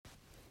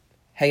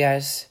Hey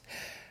guys,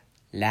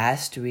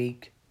 last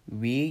week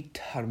we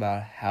talked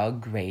about how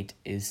great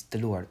is the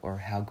Lord or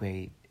how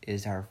great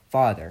is our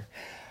Father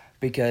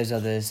because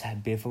of this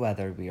beautiful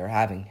weather we are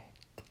having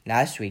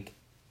last week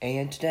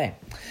and today.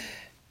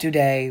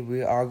 Today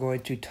we are going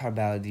to talk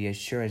about the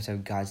assurance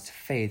of God's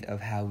faith, of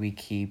how we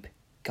keep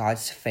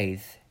God's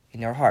faith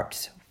in our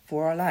hearts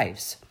for our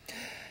lives.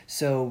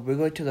 So we're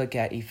going to look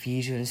at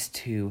Ephesians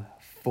 2,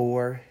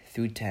 4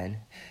 through 10.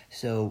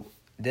 So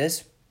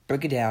let's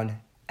break it down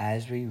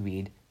as we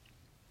read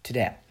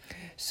today.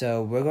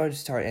 So we're going to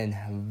start in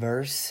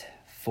verse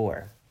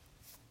 4.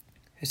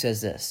 It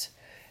says this: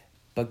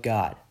 But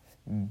God,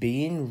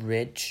 being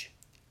rich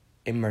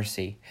in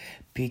mercy,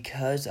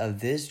 because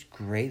of this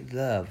great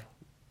love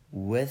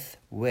with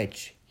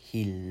which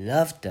He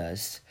loved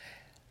us,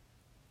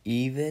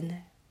 even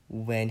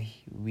when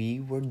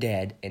we were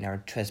dead in our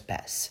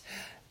trespass.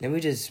 Let me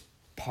just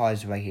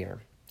pause right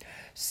here.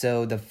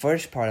 So the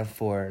first part of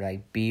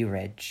 4, be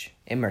rich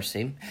in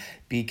mercy,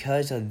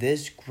 because of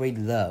this great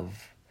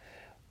love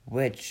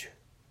which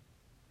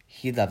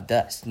He loved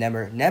us.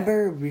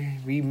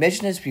 We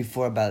mentioned this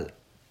before about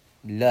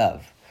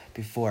love,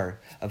 before,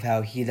 of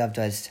how He loved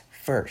us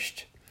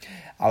first.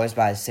 I was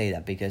about to say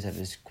that because of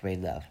His great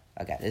love.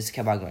 Okay, let's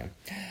keep on going.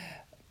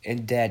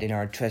 And dead in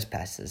our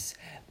trespasses,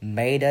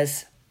 made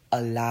us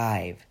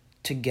alive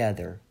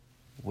together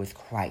with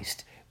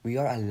Christ. We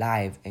are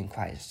alive in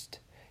Christ.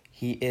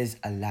 He is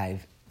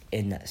alive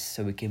in us,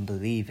 so we can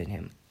believe in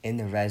Him, in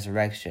the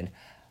resurrection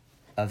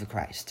of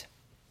Christ.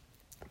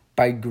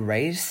 By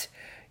grace,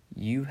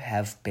 you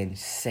have been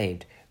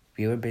saved.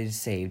 We have been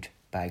saved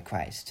by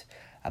Christ.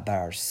 About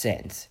our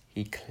sins,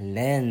 He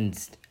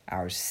cleansed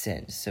our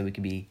sins, so we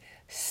can be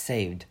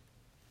saved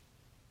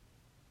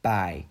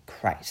by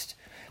Christ.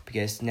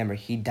 Because remember,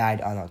 He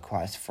died on the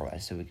cross for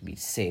us, so we can be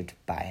saved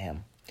by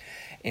Him.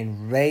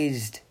 And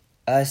raised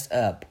us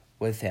up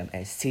with Him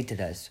and seated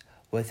us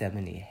with Him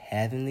in the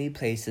heavenly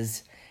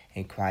places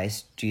in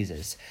Christ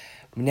Jesus.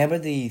 Remember,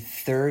 the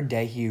third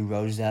day He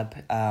rose up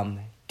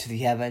to the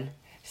heaven,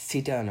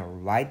 seated on the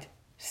right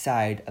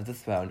side of the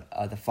throne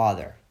of the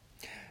Father.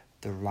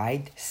 The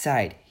right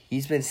side.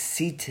 He's been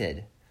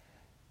seated.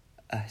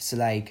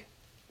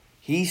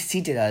 He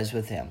seated us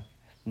with Him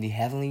in the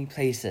heavenly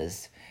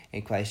places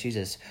in Christ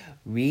Jesus.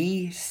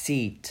 We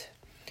sit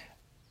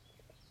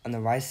on the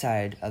right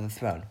side of the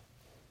throne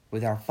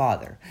with our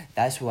Father.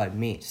 That's what it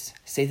means.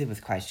 Seated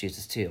with Christ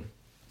Jesus too.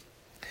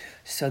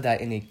 So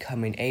that in the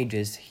coming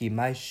ages He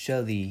might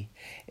show the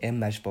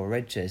immeasurable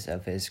riches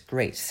of His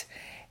grace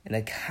and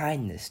the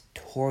kindness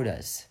toward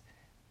us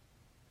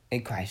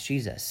in Christ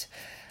Jesus.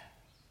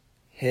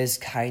 His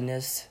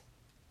kindness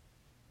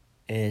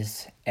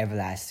is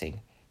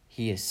everlasting.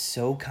 He is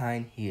so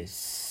kind. He is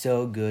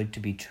so good to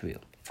be true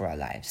for our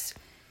lives.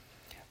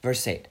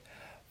 Verse 8.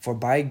 For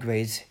by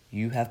grace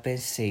you have been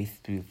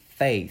saved through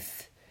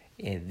faith.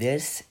 And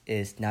this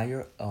is not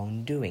your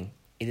own doing.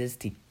 It is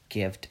the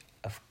gift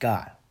of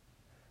God.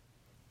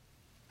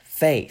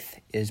 Faith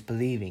is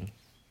believing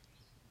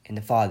in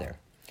the Father.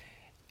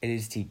 It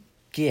is the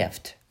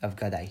gift of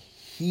God that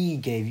He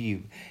gave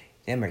you.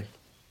 Remember,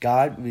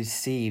 God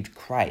received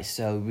Christ,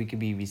 so we can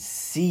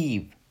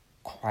receive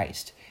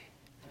Christ.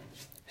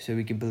 So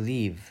we can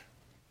believe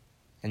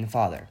in the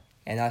Father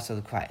and also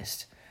the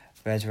Christ.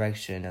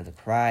 Resurrection of the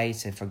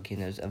Christ and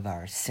forgiveness of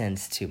our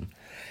sins too.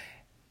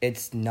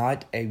 It's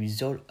not a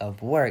result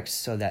of works,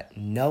 so that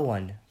no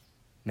one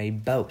may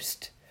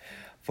boast.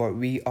 For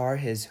we are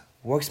His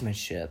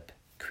workmanship,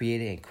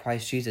 created in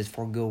Christ Jesus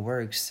for good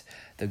works.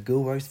 The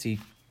good works, the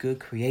good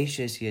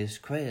creations He has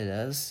created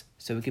us,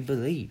 so we can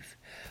believe,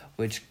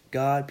 which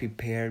God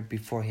prepared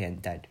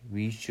beforehand that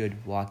we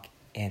should walk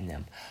in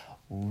them.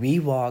 We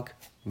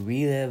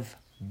live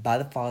by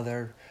the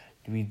Father.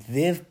 We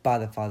live by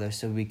the Father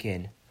so we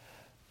can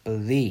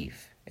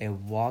believe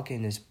and walk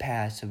in His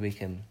path, so we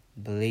can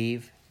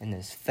believe in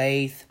His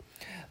faith,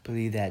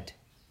 believe that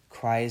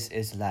Christ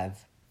is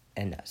alive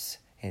in us.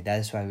 And that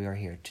is why we are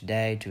here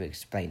today to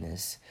explain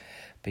this,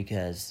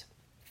 because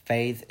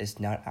faith is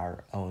not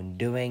our own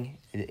doing.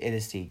 It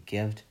is the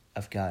gift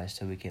of God,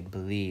 so we can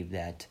believe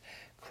that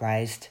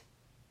Christ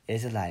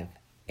is alive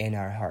in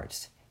our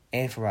hearts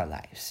and for our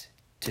lives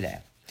today.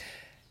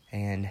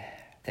 And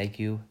thank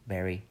you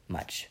very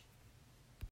much.